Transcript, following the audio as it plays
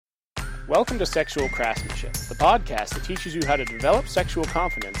Welcome to Sexual Craftsmanship, the podcast that teaches you how to develop sexual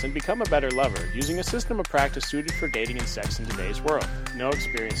confidence and become a better lover using a system of practice suited for dating and sex in today's world. No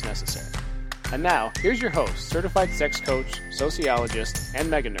experience necessary. And now, here's your host, certified sex coach, sociologist, and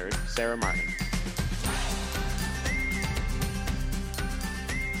mega nerd, Sarah Martin.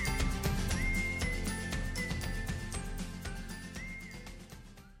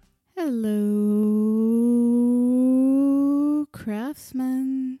 Hello,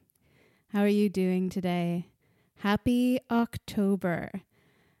 craftsmen. How are you doing today? Happy October.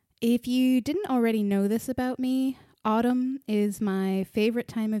 If you didn't already know this about me, autumn is my favorite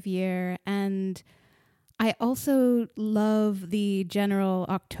time of year, and I also love the general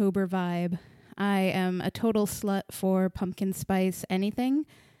October vibe. I am a total slut for pumpkin spice anything,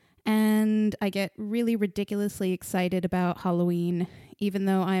 and I get really ridiculously excited about Halloween. Even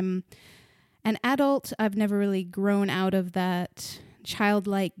though I'm an adult, I've never really grown out of that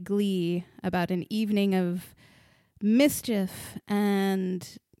childlike glee about an evening of mischief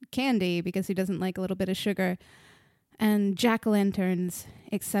and candy, because who doesn't like a little bit of sugar, and jack-o'-lanterns,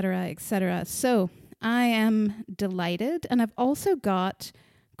 etc., etc. So I am delighted, and I've also got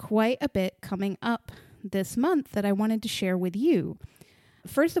quite a bit coming up this month that I wanted to share with you.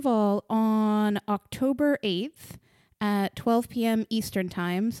 First of all, on October 8th, at 12 p.m. Eastern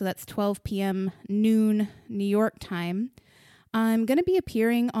Time, so that's 12 p.m. noon New York time, I'm going to be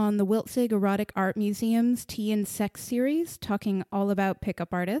appearing on the Wiltzig Erotic Art Museum's Tea and Sex series, talking all about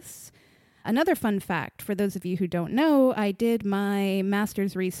pickup artists. Another fun fact, for those of you who don't know, I did my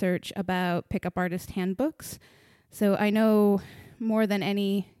master's research about pickup artist handbooks, so I know more than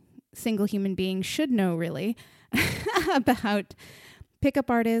any single human being should know, really, about pickup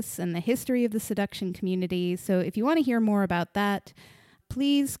artists and the history of the seduction community. So if you want to hear more about that,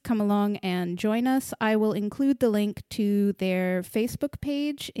 please come along and join us. I will include the link to their Facebook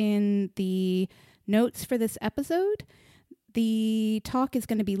page in the notes for this episode. The talk is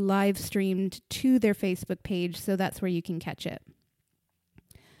going to be live streamed to their Facebook page, so that's where you can catch it.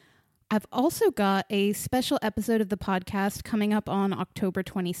 I've also got a special episode of the podcast coming up on October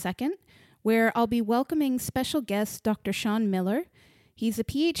 22nd, where I'll be welcoming special guest Dr. Sean Miller. He's a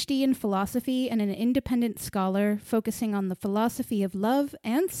PhD in philosophy and an independent scholar focusing on the philosophy of love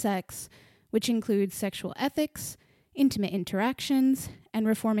and sex, which includes sexual ethics, intimate interactions, and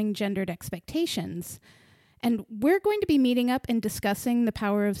reforming gendered expectations. And we're going to be meeting up and discussing the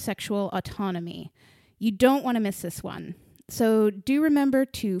power of sexual autonomy. You don't want to miss this one. So do remember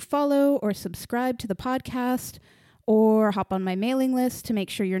to follow or subscribe to the podcast, or hop on my mailing list to make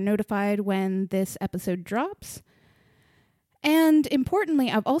sure you're notified when this episode drops. And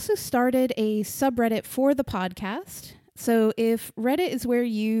importantly, I've also started a subreddit for the podcast. So if Reddit is where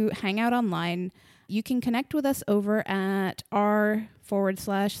you hang out online, you can connect with us over at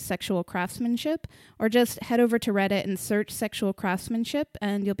r/sexual craftsmanship, or just head over to Reddit and search sexual craftsmanship,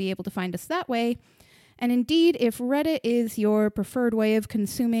 and you'll be able to find us that way. And indeed, if Reddit is your preferred way of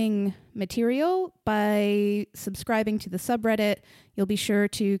consuming material, by subscribing to the subreddit, you'll be sure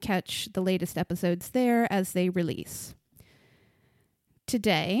to catch the latest episodes there as they release.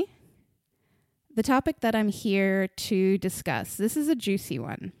 Today, the topic that I'm here to discuss, this is a juicy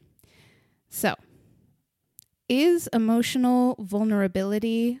one. So, is emotional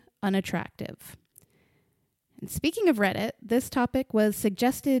vulnerability unattractive? And speaking of Reddit, this topic was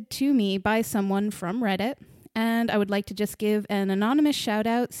suggested to me by someone from Reddit, and I would like to just give an anonymous shout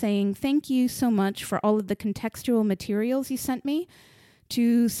out saying thank you so much for all of the contextual materials you sent me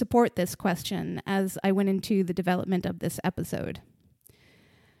to support this question as I went into the development of this episode.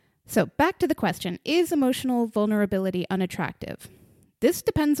 So back to the question, is emotional vulnerability unattractive? This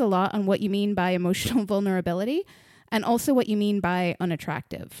depends a lot on what you mean by emotional vulnerability and also what you mean by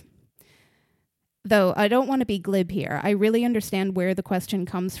unattractive. Though I don't want to be glib here. I really understand where the question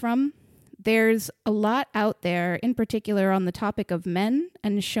comes from. There's a lot out there, in particular on the topic of men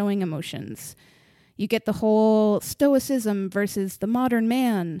and showing emotions. You get the whole stoicism versus the modern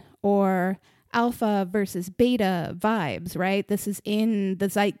man, or alpha versus beta vibes, right? This is in the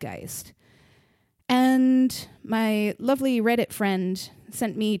zeitgeist. And my lovely Reddit friend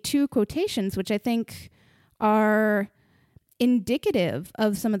sent me two quotations, which I think are indicative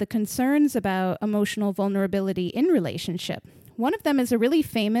of some of the concerns about emotional vulnerability in relationship. One of them is a really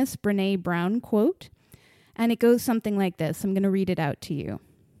famous Brené Brown quote, and it goes something like this. I'm going to read it out to you.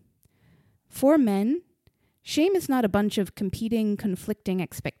 For men, shame is not a bunch of competing, conflicting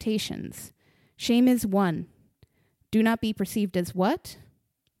expectations. Shame is one. Do not be perceived as what?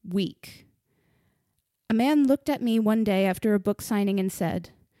 Weak. A man looked at me one day after a book signing and said,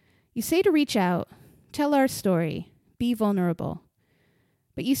 "You say to reach out, tell our story, be vulnerable.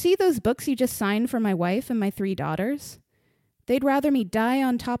 But you see those books you just signed for my wife and my 3 daughters? They'd rather me die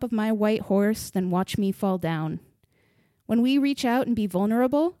on top of my white horse than watch me fall down. When we reach out and be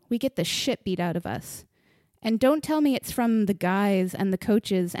vulnerable, we get the shit beat out of us. And don't tell me it's from the guys and the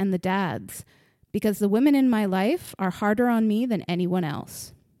coaches and the dads, because the women in my life are harder on me than anyone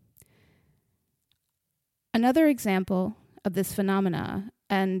else. Another example of this phenomena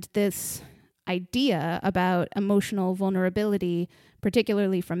and this idea about emotional vulnerability,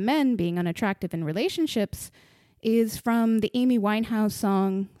 particularly from men being unattractive in relationships, is from the Amy Winehouse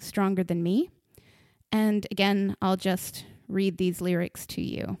song Stronger Than Me. And again, I'll just read these lyrics to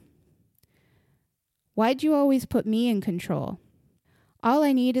you. Why'd you always put me in control? All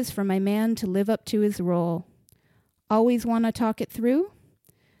I need is for my man to live up to his role. Always want to talk it through?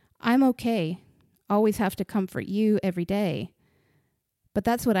 I'm okay. Always have to comfort you every day. But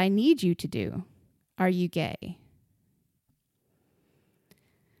that's what I need you to do. Are you gay?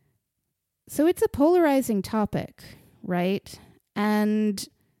 So it's a polarizing topic, right? And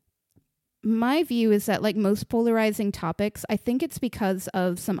my view is that, like most polarizing topics, I think it's because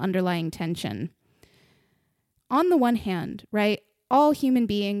of some underlying tension. On the one hand, right, all human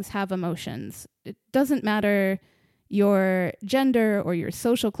beings have emotions. It doesn't matter your gender or your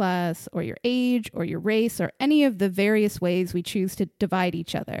social class or your age or your race or any of the various ways we choose to divide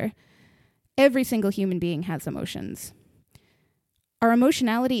each other. Every single human being has emotions. Our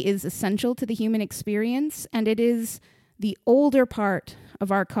emotionality is essential to the human experience, and it is the older part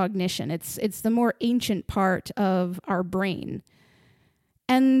of our cognition. It's the more ancient part of our brain.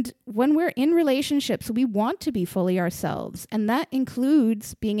 And when we're in relationships, we want to be fully ourselves, and that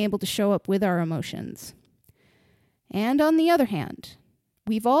includes being able to show up with our emotions. And on the other hand,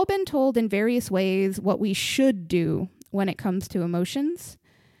 we've all been told in various ways what we should do when it comes to emotions.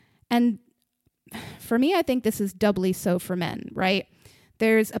 And for me, I think this is doubly so for men, right?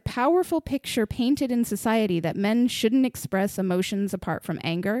 There's a powerful picture painted in society that men shouldn't express emotions apart from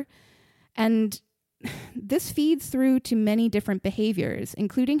anger. And this feeds through to many different behaviors,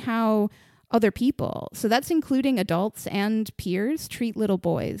 including how other people, so that's including adults and peers, treat little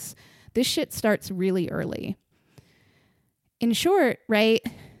boys. This shit starts really early. In short, right,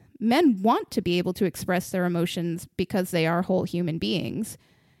 men want to be able to express their emotions because they are whole human beings,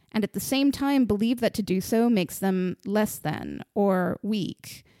 and at the same time believe that to do so makes them less than or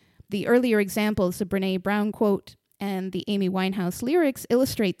weak. The earlier examples, the Brené Brown quote and the Amy Winehouse lyrics,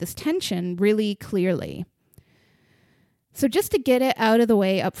 illustrate this tension really clearly. So just to get it out of the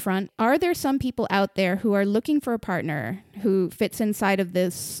way up front, are there some people out there who are looking for a partner who fits inside of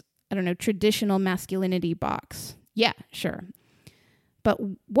this, traditional masculinity box? Yeah, sure. But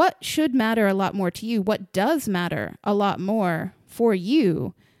what should matter a lot more to you, what does matter a lot more for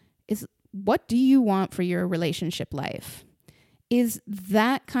you, is what do you want for your relationship life? Is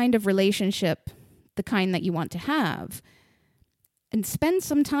that kind of relationship the kind that you want to have? And spend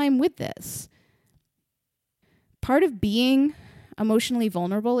some time with this. Part of being emotionally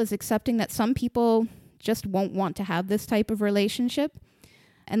vulnerable is accepting that some people just won't want to have this type of relationship.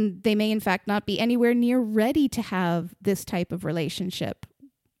 And they may, in fact, not be anywhere near ready to have this type of relationship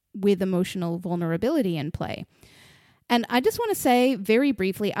with emotional vulnerability in play. And I just want to say very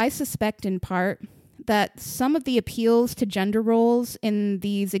briefly, I suspect in part that some of the appeals to gender roles in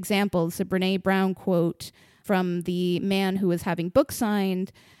these examples, the Brené Brown quote from the man who was having books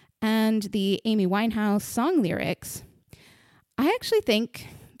signed and the Amy Winehouse song lyrics, I actually think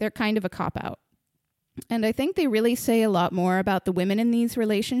they're kind of a cop-out. And I think they really say a lot more about the women in these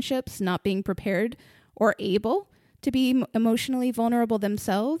relationships not being prepared or able to be emotionally vulnerable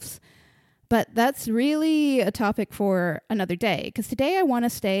themselves. But that's really a topic for another day, because today I want to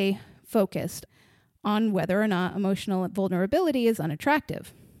stay focused on whether or not emotional vulnerability is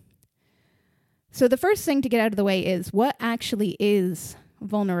unattractive. So the first thing to get out of the way is, what actually is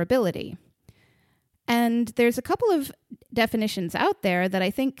vulnerability? And there's a couple of definitions out there that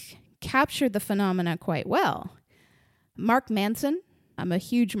I think capture the phenomena quite well. Mark Manson. I'm a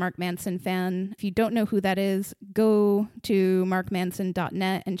huge Mark Manson fan. If you don't know who that is, go to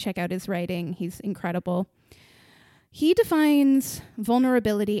markmanson.net and check out his writing. He's incredible. He defines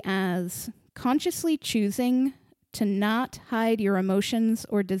vulnerability as consciously choosing to not hide your emotions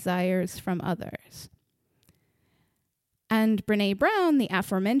or desires from others. And Brené Brown, the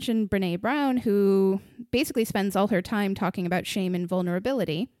aforementioned Brené Brown, who basically spends all her time talking about shame and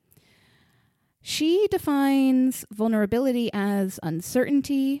vulnerability, she defines vulnerability as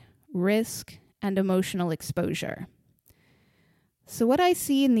uncertainty, risk, and emotional exposure. So what I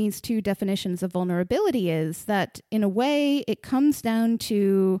see in these two definitions of vulnerability is that, in a way, it comes down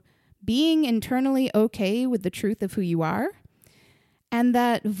to being internally okay with the truth of who you are, And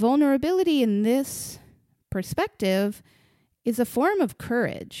that vulnerability in this perspective is a form of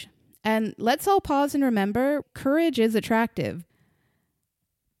courage. And let's all pause and remember, courage is attractive.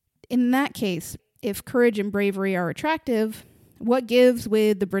 In that case, if courage and bravery are attractive, what gives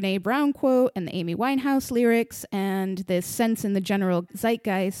with the Brené Brown quote and the Amy Winehouse lyrics and this sense in the general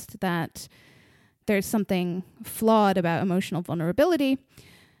zeitgeist that there's something flawed about emotional vulnerability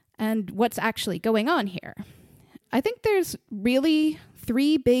and what's actually going on here? I think there's really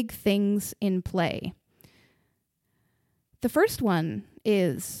 3 big things in play. The first one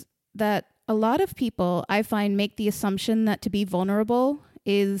is that a lot of people, I find, make the assumption that to be vulnerable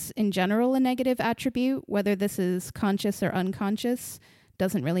is in general a negative attribute, whether this is conscious or unconscious,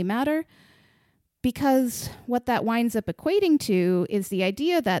 doesn't really matter. Because what that winds up equating to is the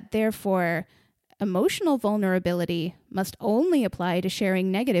idea that therefore emotional vulnerability must only apply to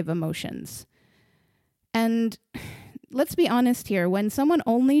sharing negative emotions. And let's be honest here, when someone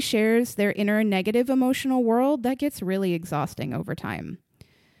only shares their inner negative emotional world, that gets really exhausting over time.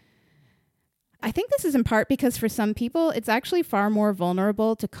 I think this is in part because for some people, it's actually far more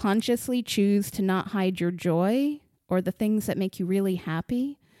vulnerable to consciously choose to not hide your joy or the things that make you really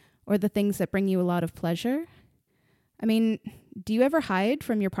happy or the things that bring you a lot of pleasure. I mean, do you ever hide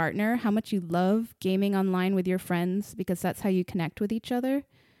from your partner how much you love gaming online with your friends because that's how you connect with each other?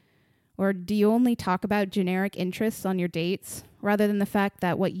 Or do you only talk about generic interests on your dates rather than the fact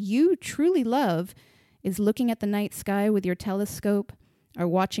that what you truly love is looking at the night sky with your telescope or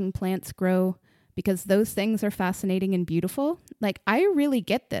watching plants grow because those things are fascinating and beautiful? Like, I really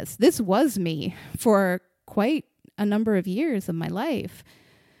get this. This was me for quite a number of years of my life.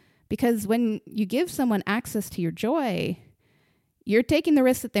 Because when you give someone access to your joy, you're taking the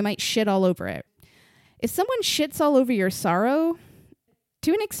risk that they might shit all over it. If someone shits all over your sorrow,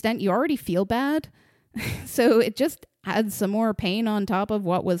 to an extent, you already feel bad. So it just adds some more pain on top of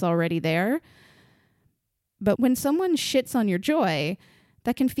what was already there. But when someone shits on your joy,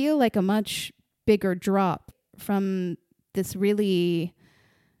 that can feel like a much bigger drop from this really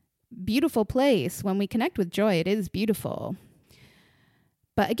beautiful place. When we connect with joy, it is beautiful.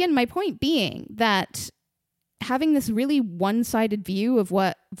 But again, my point being that having this really one-sided view of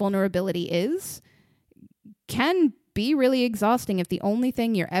what vulnerability is can be really exhausting if the only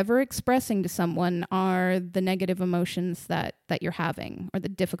thing you're ever expressing to someone are the negative emotions that you're having or the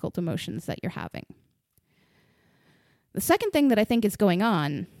difficult emotions that you're having. The second thing that I think is going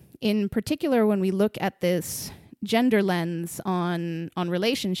on, in particular when we look at this gender lens on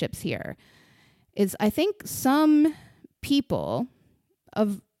relationships here, is I think some people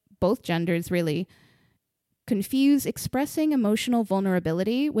of both genders really confuse expressing emotional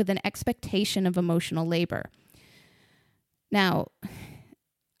vulnerability with an expectation of emotional labor. Now,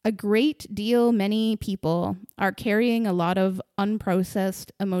 a great deal, many people are carrying a lot of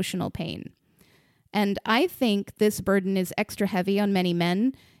unprocessed emotional pain. And I think this burden is extra heavy on many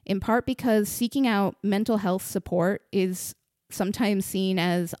men, in part because seeking out mental health support is sometimes seen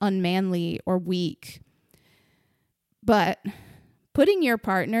as unmanly or weak. But putting your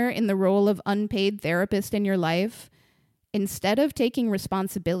partner in the role of unpaid therapist in your life, instead of taking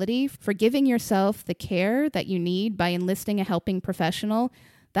responsibility for giving yourself the care that you need by enlisting a helping professional,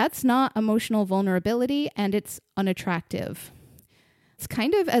 that's not emotional vulnerability, and it's unattractive. It's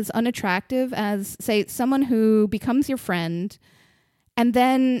kind of as unattractive as, say, someone who becomes your friend and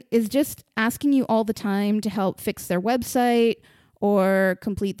then is just asking you all the time to help fix their website or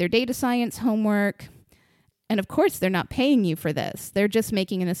complete their data science homework. And of course, they're not paying you for this. They're just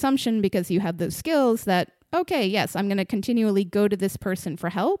making an assumption because you have those skills that, okay, yes, I'm going to continually go to this person for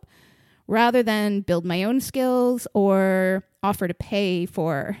help rather than build my own skills or offer to pay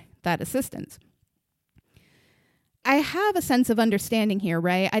for that assistance. I have a sense of understanding here,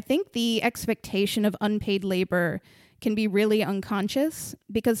 right? I think the expectation of unpaid labor can be really unconscious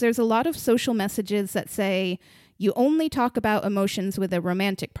because there's a lot of social messages that say you only talk about emotions with a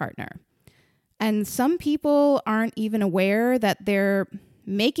romantic partner. And some people aren't even aware that they're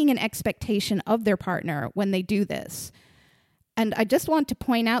making an expectation of their partner when they do this. And I just want to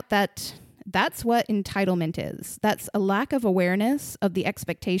point out that that's what entitlement is. That's a lack of awareness of the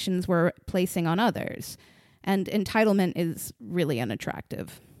expectations we're placing on others. And entitlement is really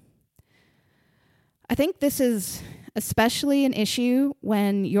unattractive. I think this is especially an issue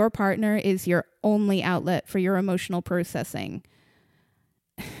when your partner is your only outlet for your emotional processing.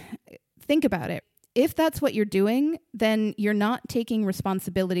 Think about it. If that's what you're doing, then you're not taking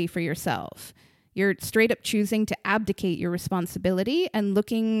responsibility for yourself. You're straight up choosing to abdicate your responsibility and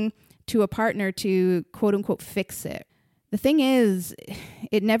looking to a partner to quote unquote fix it. The thing is,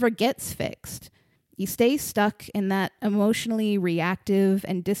 it never gets fixed You stay stuck in that emotionally reactive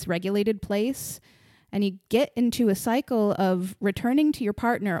and dysregulated place, and you get into a cycle of returning to your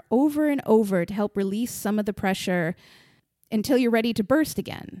partner over and over to help release some of the pressure until you're ready to burst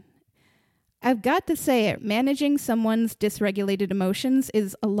again. I've got to say it, managing someone's dysregulated emotions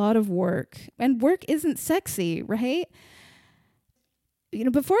is a lot of work, and work isn't sexy, right?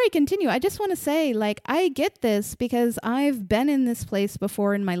 Before I continue, I just want to say, I get this because I've been in this place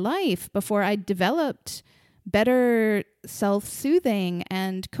before in my life, before I developed better self-soothing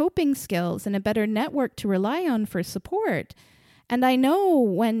and coping skills and a better network to rely on for support. And I know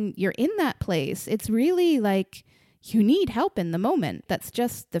when you're in that place, it's really you need help in the moment. That's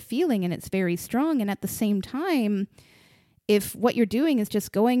just the feeling, and it's very strong. And at the same time, if what you're doing is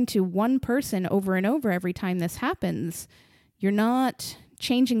just going to one person over and over every time this happens, you're not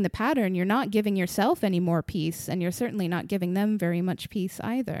changing the pattern. You're not giving yourself any more peace, and you're certainly not giving them very much peace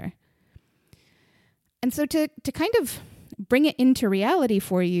either. And so to kind of bring it into reality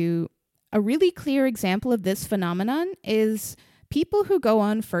for you, a really clear example of this phenomenon is people who go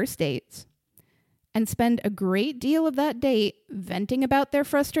on first dates and spend a great deal of that date venting about their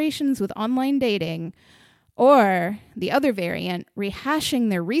frustrations with online dating, or the other variant, rehashing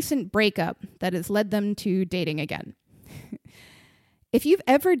their recent breakup that has led them to dating again. If you've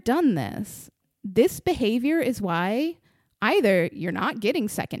ever done this behavior is why either you're not getting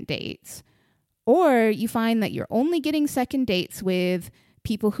second dates, or you find that you're only getting second dates with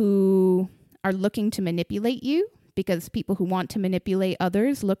people who are looking to manipulate you, because people who want to manipulate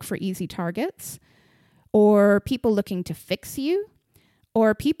others look for easy targets, or people looking to fix you,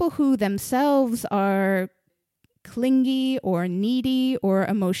 or people who themselves are clingy or needy or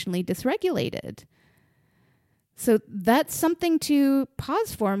emotionally dysregulated. So that's something to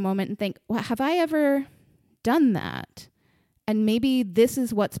pause for a moment and think, well, have I ever done that? And maybe this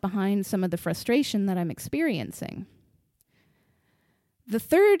is what's behind some of the frustration that I'm experiencing. The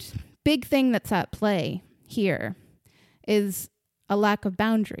third big thing that's at play here is a lack of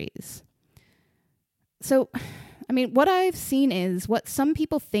boundaries. So, what I've seen is what some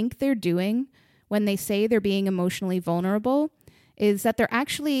people think they're doing when they say they're being emotionally vulnerable is that they're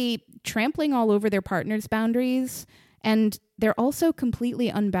actually trampling all over their partner's boundaries, and they're also completely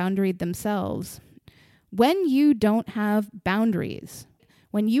unboundaried themselves. When you don't have boundaries,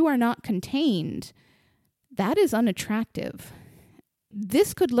 when you are not contained, that is unattractive.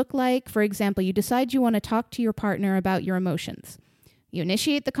 This could look like, for example, you decide you want to talk to your partner about your emotions. You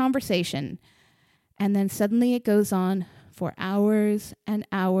initiate the conversation, and then suddenly it goes on for hours and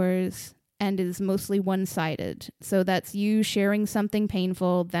hours and is mostly one-sided. So that's you sharing something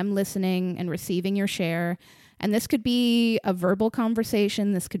painful, them listening and receiving your share. And this could be a verbal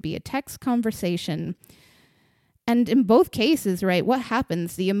conversation. This could be a text conversation. And in both cases, right, what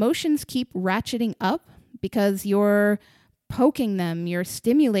happens? The emotions keep ratcheting up because you're poking them, you're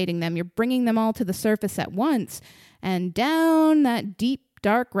stimulating them, you're bringing them all to the surface at once. And down that deep,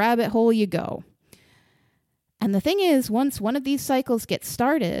 dark rabbit hole you go. And the thing is, once one of these cycles gets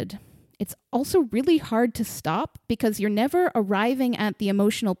started, it's also really hard to stop because you're never arriving at the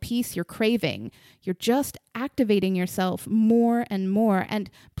emotional peace you're craving. You're just activating yourself more and more.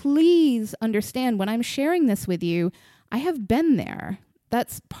 And please understand, when I'm sharing this with you, I have been there.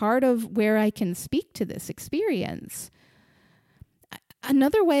 That's part of where I can speak to this experience.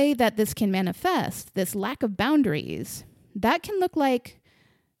 Another way that this can manifest, this lack of boundaries, that can look like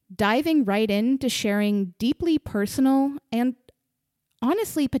diving right into sharing deeply personal and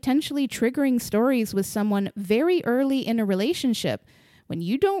honestly potentially triggering stories with someone very early in a relationship when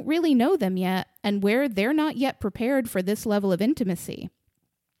you don't really know them yet and where they're not yet prepared for this level of intimacy.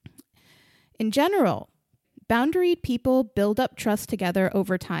 In general, boundaried people build up trust together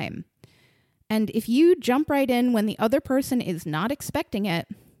over time. And if you jump right in when the other person is not expecting it,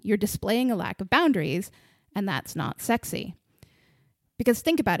 you're displaying a lack of boundaries, and that's not sexy. Because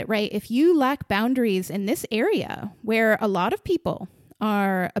think about it, right? If you lack boundaries in this area where a lot of people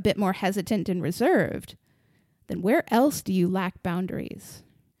are a bit more hesitant and reserved, then where else do you lack boundaries?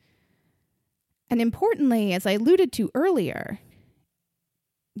 And importantly, as I alluded to earlier,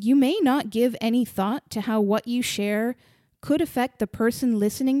 you may not give any thought to how what you share could affect the person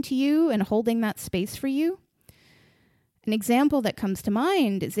listening to you and holding that space for you. An example that comes to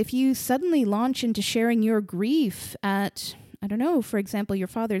mind is if you suddenly launch into sharing your grief at, for example, your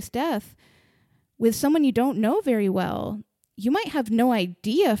father's death with someone you don't know very well. You might have no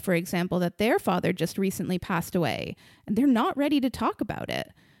idea, for example, that their father just recently passed away and they're not ready to talk about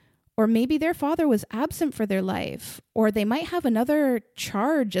it. Or maybe their father was absent for their life, or they might have another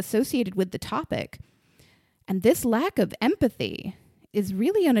charge associated with the topic. And this lack of empathy is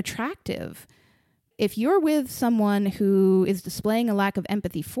really unattractive If you're with someone who is displaying a lack of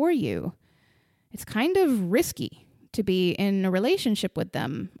empathy for you, it's kind of risky to be in a relationship with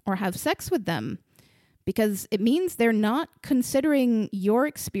them or have sex with them, because it means they're not considering your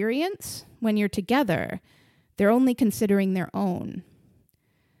experience when you're together. They're only considering their own.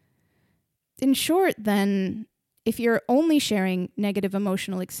 In short, then, if you're only sharing negative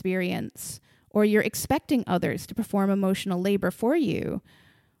emotional experience, or you're expecting others to perform emotional labor for you,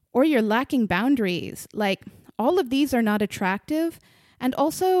 or you're lacking boundaries, like, all of these are not attractive. And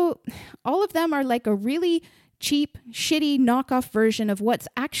also, all of them are like a really cheap, shitty knockoff version of what's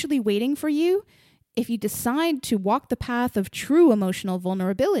actually waiting for you if you decide to walk the path of true emotional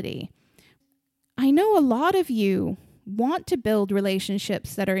vulnerability. I know a lot of you want to build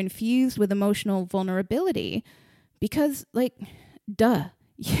relationships that are infused with emotional vulnerability because, duh.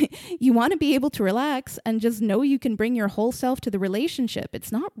 You want to be able to relax and just know you can bring your whole self to the relationship.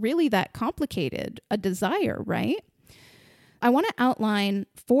 It's not really that complicated, a desire, right? I want to outline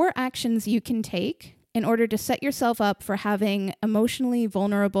 4 actions you can take in order to set yourself up for having emotionally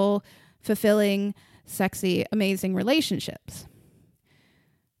vulnerable, fulfilling, sexy, amazing relationships.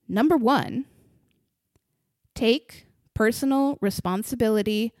 Number 1, take personal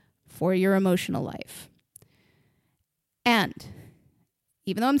responsibility for your emotional life. And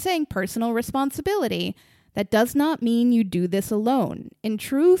even though I'm saying personal responsibility, that does not mean you do this alone. In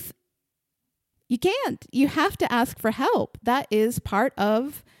truth, you can't. You have to ask for help. That is part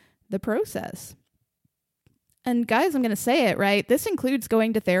of the process. And guys, I'm going to say it, right? This includes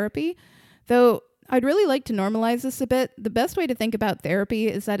going to therapy, though I'd really like to normalize this a bit. The best way to think about therapy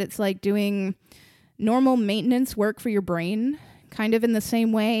is that it's like doing normal maintenance work for your brain, kind of in the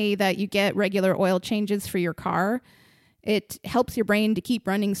same way that you get regular oil changes for your car. It helps your brain to keep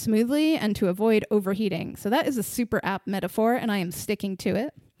running smoothly and to avoid overheating. So that is a super apt metaphor, and I am sticking to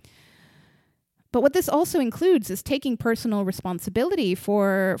it. But what this also includes is taking personal responsibility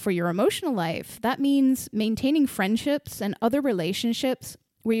for your emotional life. That means maintaining friendships and other relationships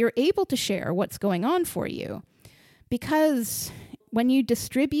where you're able to share what's going on for you. Because when you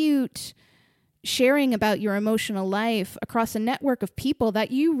distribute sharing about your emotional life across a network of people that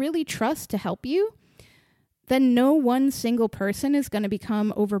you really trust to help you, then no one single person is going to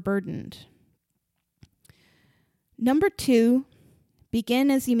become overburdened. Number 2, begin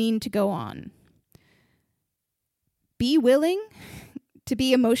as you mean to go on. Be willing to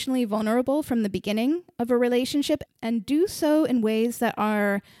be emotionally vulnerable from the beginning of a relationship, and do so in ways that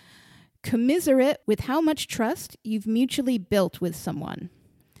are commiserate with how much trust you've mutually built with someone.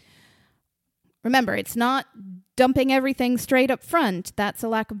 Remember, it's not dumping everything straight up front. That's a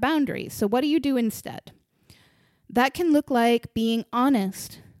lack of boundaries. So what do you do instead? That can look like being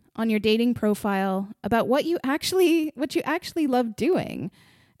honest on your dating profile about what you actually love doing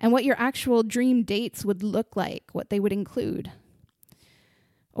and what your actual dream dates would look like, what they would include.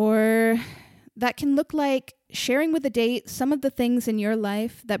 Or that can look like sharing with a date some of the things in your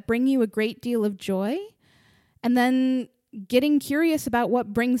life that bring you a great deal of joy, and then getting curious about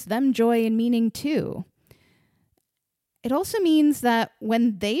what brings them joy and meaning too. It also means that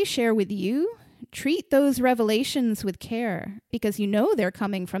when they share with you, treat those revelations with care, because you know they're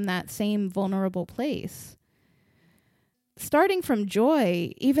coming from that same vulnerable place. Starting from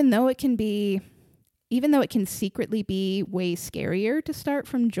joy, even though it can secretly be way scarier to start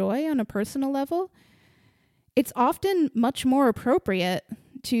from joy on a personal level, it's often much more appropriate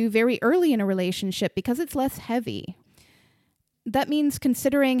to very early in a relationship because it's less heavy. That means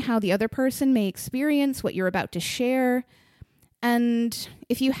considering how the other person may experience what you're about to share. And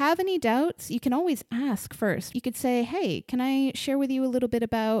if you have any doubts, you can always ask first. You could say, hey, can I share with you a little bit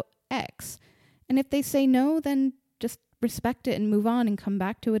about X? And if they say no, then just respect it and move on and come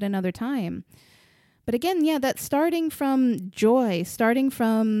back to it another time. But again, that's starting from joy, starting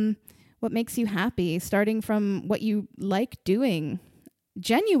from what makes you happy, starting from what you like doing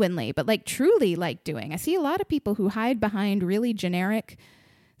genuinely, but truly like doing. I see a lot of people who hide behind really generic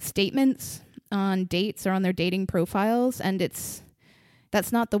statements on dates or on their dating profiles, and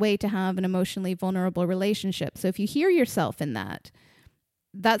that's not the way to have an emotionally vulnerable relationship. So if you hear yourself in that,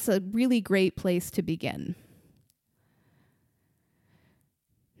 that's a really great place to begin.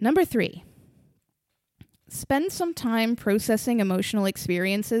 Number 3, spend some time processing emotional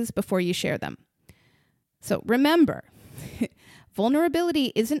experiences before you share them. So remember,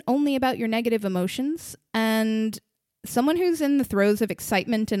 vulnerability isn't only about your negative emotions, and someone who's in the throes of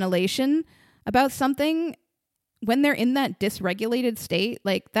excitement and elation about something, when they're in that dysregulated state,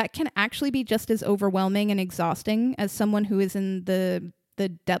 that can actually be just as overwhelming and exhausting as someone who is in the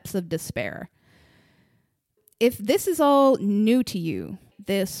depths of despair. If this is all new to you,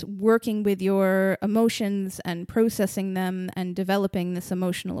 This working with your emotions and processing them and developing this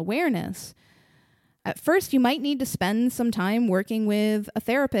emotional awareness. At first, you might need to spend some time working with a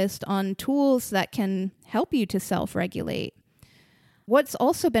therapist on tools that can help you to self-regulate. What's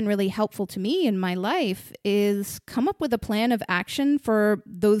also been really helpful to me in my life is come up with a plan of action for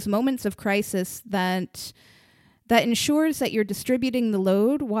those moments of crisis that ensures that you're distributing the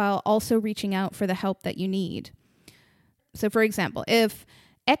load while also reaching out for the help that you need. So for example, if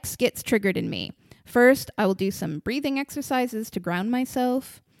X gets triggered in me, first I will do some breathing exercises to ground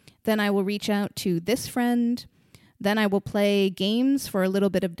myself. Then I will reach out to this friend. Then I will play games for a little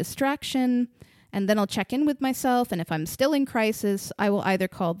bit of distraction. And then I'll check in with myself. And if I'm still in crisis, I will either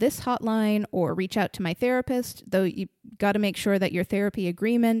call this hotline or reach out to my therapist, though you got to make sure that your therapy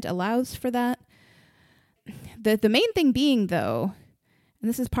agreement allows for that. The main thing being, though, and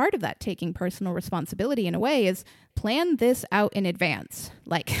this is part of that taking personal responsibility in a way, is plan this out in advance.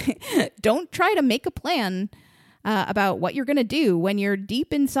 Like, don't try to make a plan about what you're going to do when you're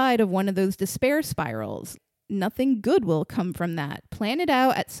deep inside of one of those despair spirals. Nothing good will come from that. Plan it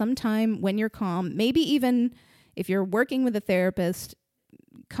out at some time when you're calm. Maybe even if you're working with a therapist,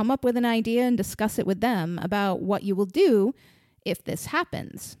 come up with an idea and discuss it with them about what you will do if this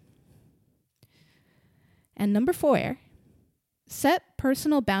happens. And number 4, set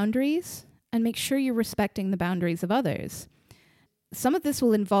personal boundaries and make sure you're respecting the boundaries of others. Some of this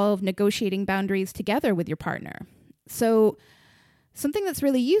will involve negotiating boundaries together with your partner. So something that's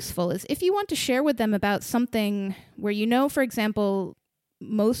really useful is if you want to share with them about something where you know, for example,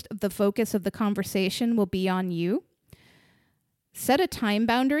 most of the focus of the conversation will be on you, set a time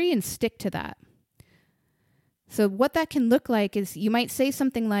boundary and stick to that. So what that can look like is you might say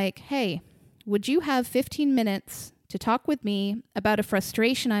something like, hey, would you have 15 minutes to talk with me about a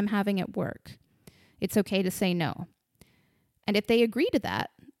frustration I'm having at work? It's okay to say no. And if they agree to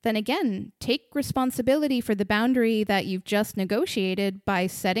that, then again, take responsibility for the boundary that you've just negotiated by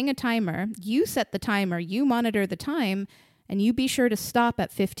setting a timer. You set the timer, you monitor the time, and you be sure to stop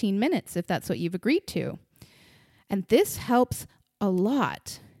at 15 minutes if that's what you've agreed to. And this helps a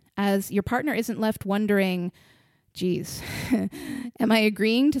lot, as your partner isn't left wondering, geez, am I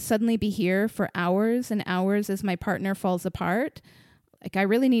agreeing to suddenly be here for hours and hours as my partner falls apart? Like, I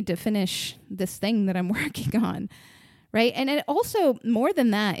really need to finish this thing that I'm working on, right? And it also, more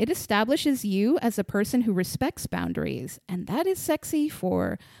than that, it establishes you as a person who respects boundaries. And that is sexy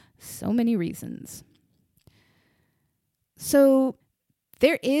for so many reasons. So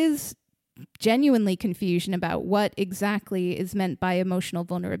there is genuinely confusion about what exactly is meant by emotional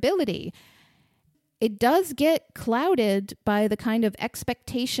vulnerability. It does get clouded by the kind of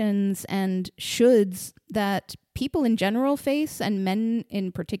expectations and shoulds that people in general face and men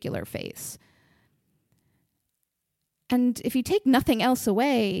in particular face. And if you take nothing else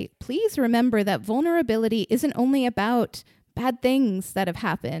away, please remember that vulnerability isn't only about bad things that have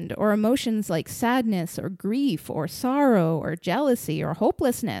happened or emotions like sadness or grief or sorrow or jealousy or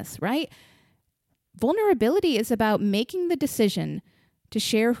hopelessness, right? Vulnerability is about making the decision to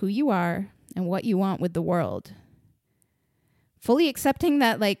share who you are and what you want with the world. Fully accepting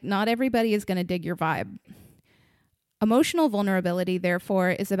that, not everybody is going to dig your vibe. Emotional vulnerability, therefore,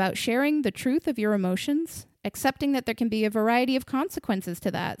 is about sharing the truth of your emotions, accepting that there can be a variety of consequences to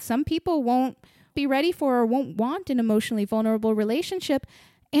that. Some people won't be ready for or won't want an emotionally vulnerable relationship,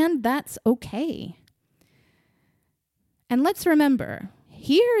 and that's okay. And let's remember,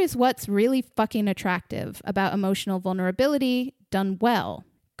 here is what's really fucking attractive about emotional vulnerability done well.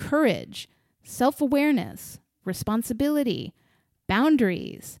 Courage, self-awareness, responsibility,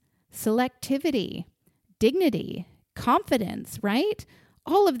 boundaries, selectivity, dignity, confidence, right?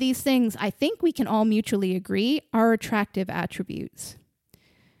 All of these things, I think we can all mutually agree, are attractive attributes.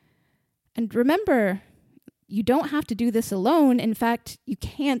 And remember, you don't have to do this alone. In fact, you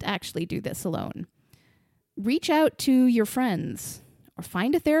can't actually do this alone. Reach out to your friends, or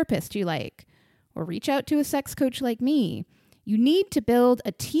find a therapist you like, or reach out to a sex coach like me. You need to build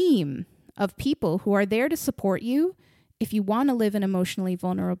a team of people who are there to support you if you want to live an emotionally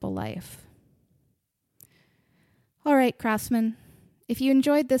vulnerable life. All right, craftsmen, if you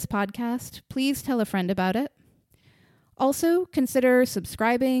enjoyed this podcast, please tell a friend about it. Also, consider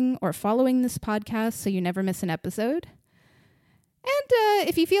subscribing or following this podcast so you never miss an episode. And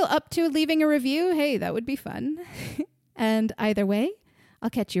if you feel up to leaving a review, hey, that would be fun. And either way, I'll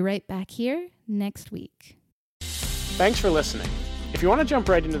catch you right back here next week. Thanks for listening. If you want to jump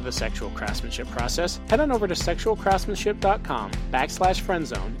right into the sexual craftsmanship process, head on over to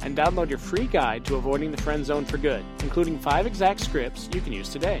sexualcraftsmanship.com/friendzone and download your free guide to avoiding the friend zone for good, including 5 exact scripts you can use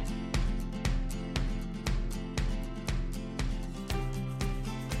today.